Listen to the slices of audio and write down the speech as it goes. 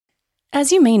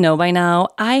As you may know by now,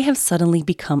 I have suddenly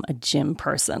become a gym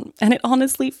person, and it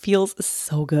honestly feels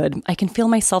so good. I can feel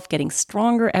myself getting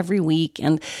stronger every week,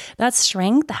 and that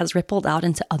strength has rippled out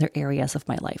into other areas of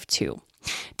my life too.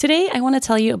 Today, I want to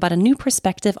tell you about a new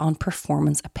perspective on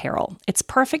performance apparel. It's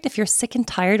perfect if you're sick and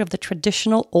tired of the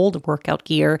traditional old workout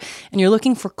gear and you're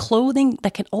looking for clothing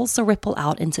that can also ripple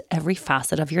out into every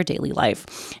facet of your daily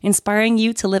life, inspiring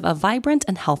you to live a vibrant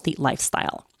and healthy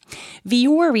lifestyle.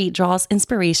 Vuori draws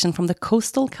inspiration from the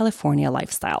coastal California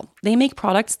lifestyle. They make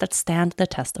products that stand the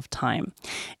test of time.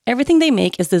 Everything they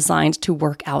make is designed to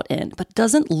work out in, but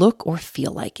doesn't look or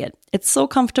feel like it. It's so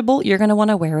comfortable, you're going to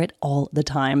want to wear it all the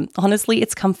time. Honestly,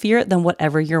 it's comfier than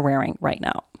whatever you're wearing right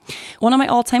now. One of my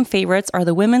all-time favorites are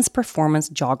the women's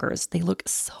performance joggers. They look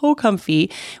so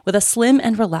comfy with a slim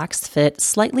and relaxed fit,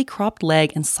 slightly cropped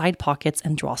leg and side pockets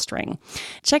and drawstring.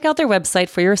 Check out their website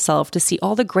for yourself to see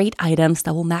all the great items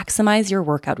that will maximize your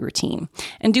workout routine.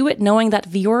 And do it knowing that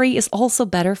Vuori is also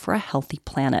better for a healthy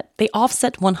planet. They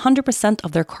offset 100%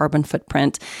 of their carbon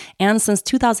footprint. And since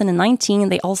 2019,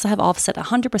 they also have offset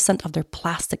 100% of their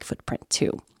plastic footprint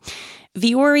too.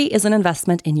 Vuori is an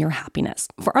investment in your happiness.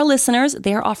 For our listeners,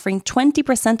 they are offering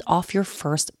 20% off your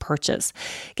first purchase.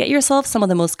 Get yourself some of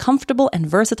the most comfortable and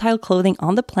versatile clothing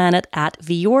on the planet at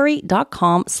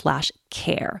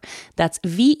vuori.com/care. That's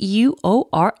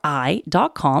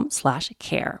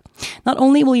VUORI.com/care. Not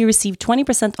only will you receive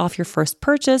 20% off your first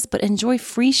purchase, but enjoy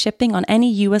free shipping on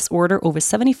any US order over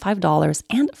 $75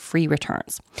 and free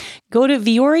returns. Go to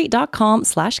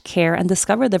vuori.com/care and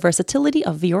discover the versatility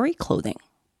of Vuori clothing.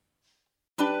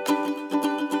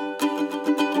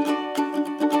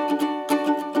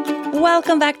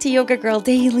 Welcome back to Yoga Girl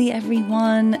Daily,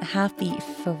 everyone. Happy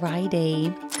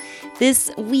Friday. This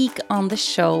week on the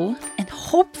show, and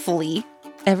hopefully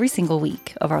every single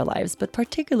week of our lives, but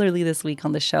particularly this week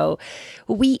on the show,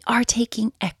 we are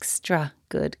taking extra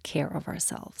good care of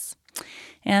ourselves.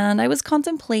 And I was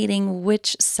contemplating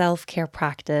which self-care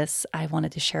practice I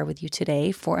wanted to share with you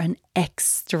today for an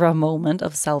extra moment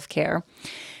of self-care.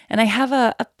 And I have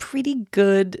a pretty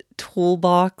good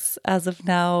toolbox as of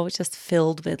now, just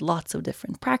filled with lots of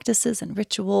different practices and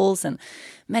rituals and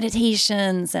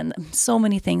meditations and so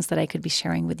many things that I could be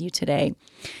sharing with you today.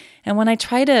 And when I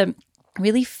try to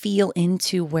really feel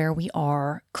into where we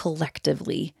are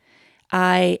collectively,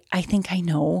 I think I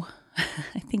know.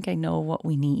 I think I know what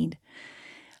we need,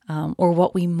 or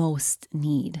what we most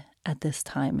need at this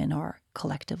time in our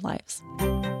collective lives.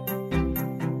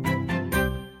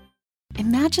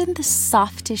 Imagine the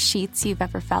softest sheets you've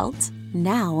ever felt.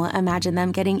 Now imagine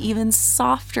them getting even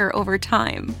softer over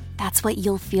time. That's what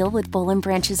you'll feel with Boll &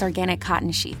 Branch's organic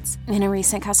cotton sheets. In a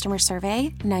recent customer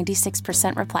survey,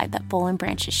 96% replied that Boll &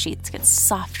 Branch's sheets get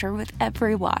softer with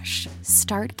every wash.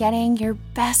 Start getting your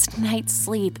best night's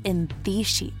sleep in these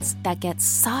sheets that get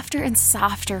softer and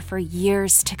softer for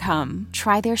years to come.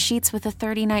 Try their sheets with a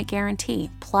 30-night guarantee,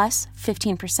 plus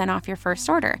 15% off your first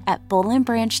order at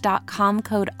bollandbranch.com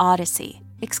code Odyssey.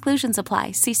 Exclusions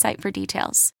apply. See site for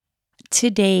details.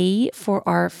 Today, for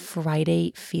our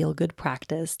Friday feel-good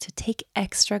practice, to take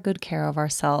extra good care of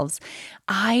ourselves,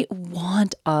 I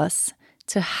want us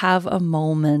to have a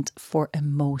moment for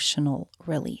emotional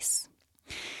release.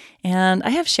 And I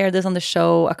have shared this on the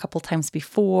show a couple times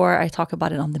before. I talk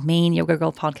about it on the main Yoga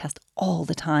Girl podcast all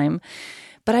the time.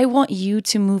 But I want you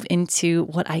to move into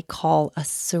what I call a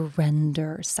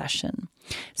surrender session.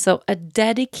 So a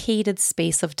dedicated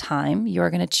space of time.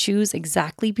 You're going to choose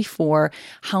exactly before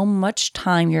how much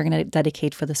time you're going to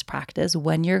dedicate for this practice.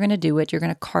 When you're going to do it, you're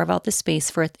going to carve out the space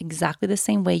for it exactly the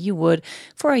same way you would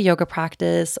for a yoga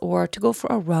practice or to go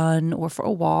for a run or for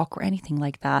a walk or anything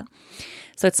like that.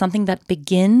 So it's something that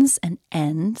begins and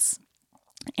ends.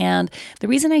 And the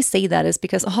reason I say that is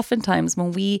because oftentimes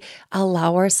when we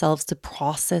allow ourselves to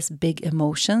process big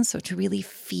emotions, so to really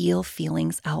feel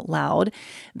feelings out loud,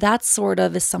 that sort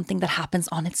of is something that happens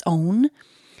on its own.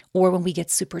 Or when we get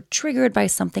super triggered by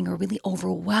something or really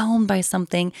overwhelmed by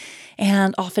something.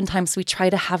 And oftentimes we try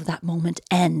to have that moment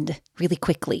end really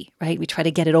quickly, right? We try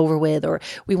to get it over with, or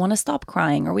we want to stop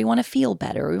crying, or we want to feel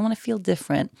better, or we want to feel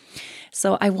different.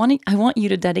 So I want you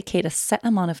to dedicate a set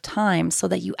amount of time so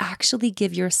that you actually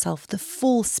give yourself the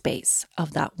full space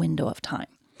of that window of time.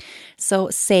 So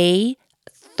say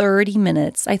 30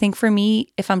 minutes. I think for me,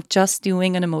 if I'm just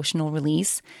doing an emotional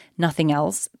release, nothing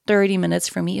else, 30 minutes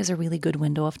for me is a really good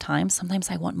window of time. Sometimes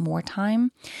I want more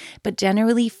time, but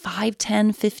generally 5,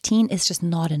 10, 15 is just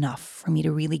not enough for me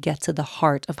to really get to the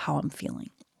heart of how I'm feeling.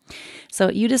 So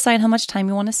you decide how much time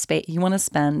you want to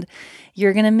spend.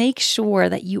 You're going to make sure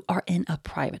that you are in a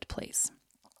private place.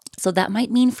 So that might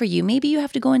mean for you, maybe you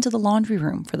have to go into the laundry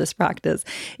room for this practice.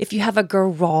 If you have a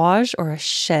garage or a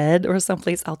shed or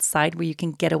someplace outside where you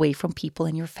can get away from people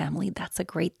in your family, that's a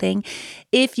great thing.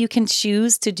 If you can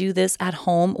choose to do this at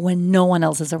home when no one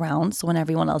else is around, so when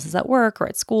everyone else is at work or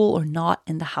at school or not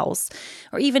in the house,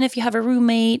 or even if you have a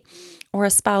roommate or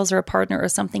a spouse or a partner or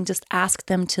something, just ask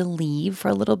them to leave for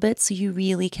a little bit so you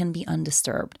really can be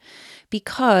undisturbed,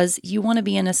 because you want to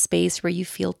be in a space where you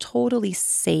feel totally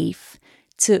safe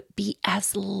to be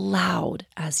as loud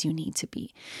as you need to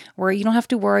be, where you don't have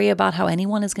to worry about how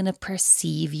anyone is going to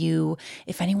perceive you,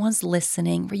 if anyone's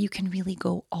listening, where you can really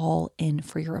go all in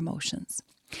for your emotions.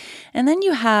 And then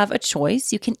you have a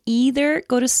choice. You can either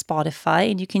go to Spotify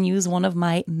and you can use one of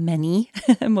my many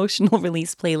emotional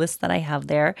release playlists that I have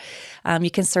there.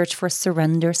 You can search for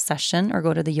Surrender Session or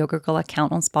go to the Yoga Girl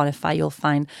account on Spotify. You'll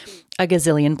find a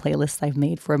gazillion playlists I've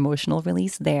made for emotional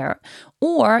release there.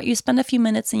 Or you spend a few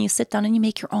minutes and you sit down and you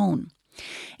make your own.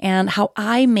 And how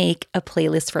I make a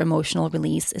playlist for emotional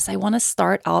release is I want to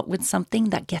start out with something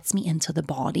that gets me into the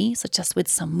body. So just with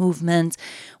some movement,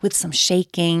 with some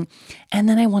shaking. And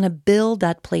then I want to build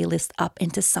that playlist up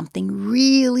into something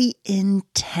really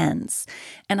intense.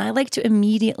 And I like to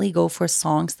immediately go for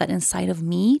songs that inside of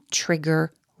me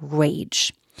trigger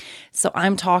rage. So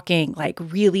I'm talking like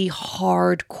really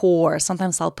hardcore.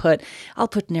 Sometimes I'll put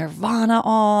Nirvana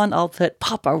on, I'll put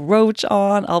Papa Roach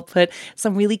on, I'll put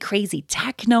some really crazy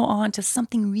techno on, to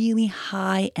something really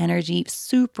high energy,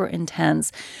 super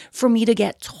intense, for me to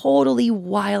get totally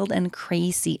wild and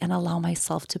crazy and allow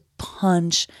myself to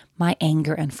punch my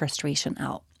anger and frustration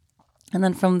out. And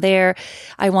then from there,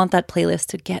 I want that playlist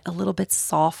to get a little bit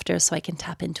softer so I can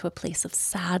tap into a place of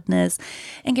sadness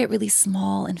and get really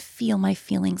small and feel my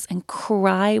feelings and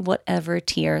cry whatever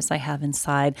tears I have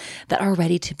inside that are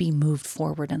ready to be moved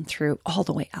forward and through all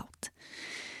the way out.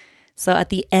 So at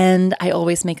the end, I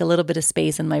always make a little bit of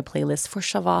space in my playlist for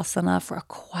Shavasana, for a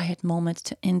quiet moment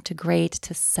to integrate,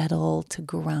 to settle, to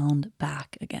ground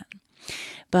back again.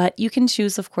 But you can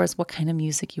choose, of course, what kind of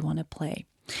music you want to play.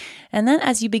 And then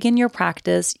as you begin your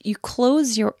practice, you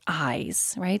close your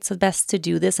eyes, right? So best to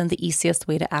do this, and the easiest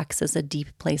way to access a deep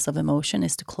place of emotion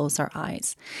is to close our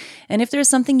eyes. And if there's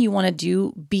something you want to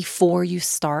do before you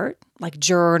start, like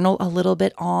journal a little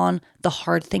bit on the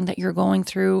hard thing that you're going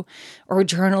through, or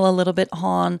journal a little bit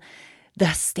on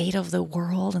the state of the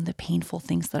world and the painful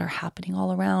things that are happening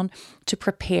all around, to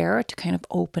prepare to kind of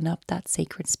open up that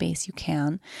sacred space, you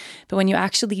can. But when you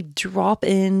actually drop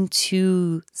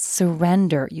into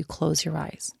surrender, you close your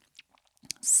eyes,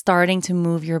 starting to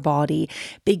move your body,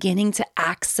 beginning to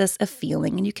access a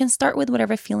feeling. And you can start with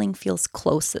whatever feeling feels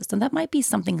closest. And that might be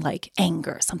something like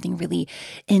anger, something really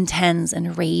intense and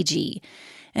ragey.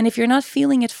 And if you're not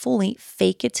feeling it fully,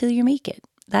 fake it till you make it.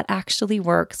 That actually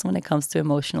works when it comes to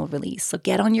emotional release. So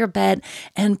get on your bed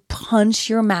and punch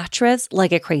your mattress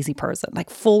like a crazy person, like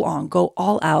full on, go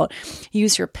all out.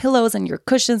 Use your pillows and your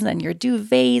cushions and your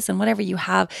duvets and whatever you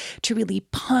have to really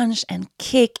punch and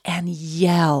kick and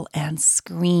yell and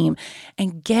scream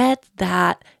and get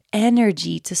that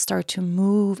energy to start to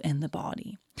move in the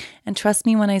body. And trust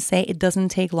me when I say it doesn't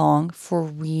take long for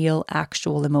real,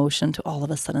 actual emotion to all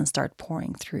of a sudden start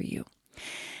pouring through you.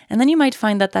 And then you might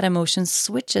find that emotion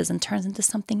switches and turns into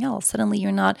something else. Suddenly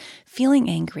you're not feeling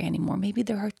angry anymore. Maybe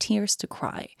there are tears to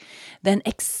cry. Then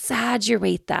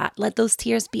exaggerate that. Let those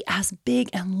tears be as big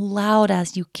and loud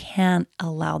as you can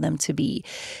allow them to be.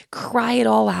 Cry it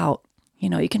all out.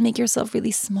 You can make yourself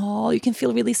really small. You can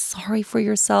feel really sorry for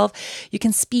yourself. You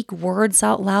can speak words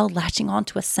out loud, latching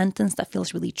onto a sentence that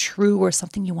feels really true or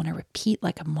something you want to repeat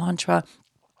like a mantra.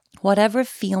 Whatever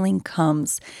feeling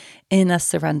comes in a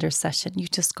surrender session, you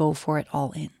just go for it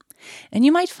all in. And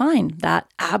you might find that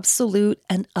absolute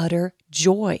and utter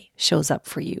joy shows up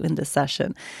for you in this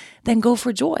session. Then go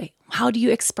for joy. How do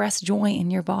you express joy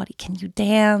in your body? Can you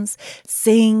dance,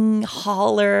 sing,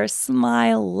 holler,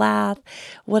 smile, laugh?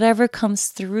 Whatever comes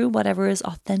through, whatever is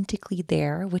authentically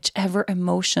there, whichever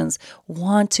emotions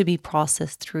want to be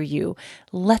processed through you,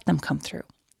 let them come through.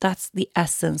 That's the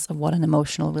essence of what an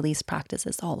emotional release practice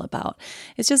is all about.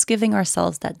 It's just giving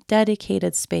ourselves that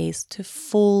dedicated space to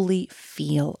fully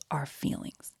feel our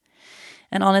feelings.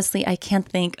 And honestly, I can't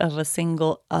think of a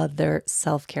single other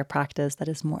self-care practice that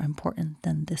is more important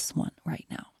than this one right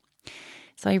now.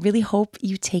 So I really hope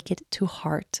you take it to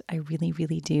heart. I really,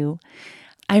 really do.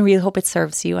 I really hope it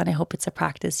serves you, and I hope it's a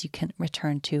practice you can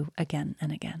return to again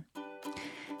and again.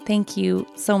 Thank you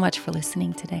so much for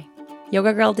listening today.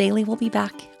 Yoga Girl Daily will be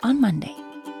back on Monday.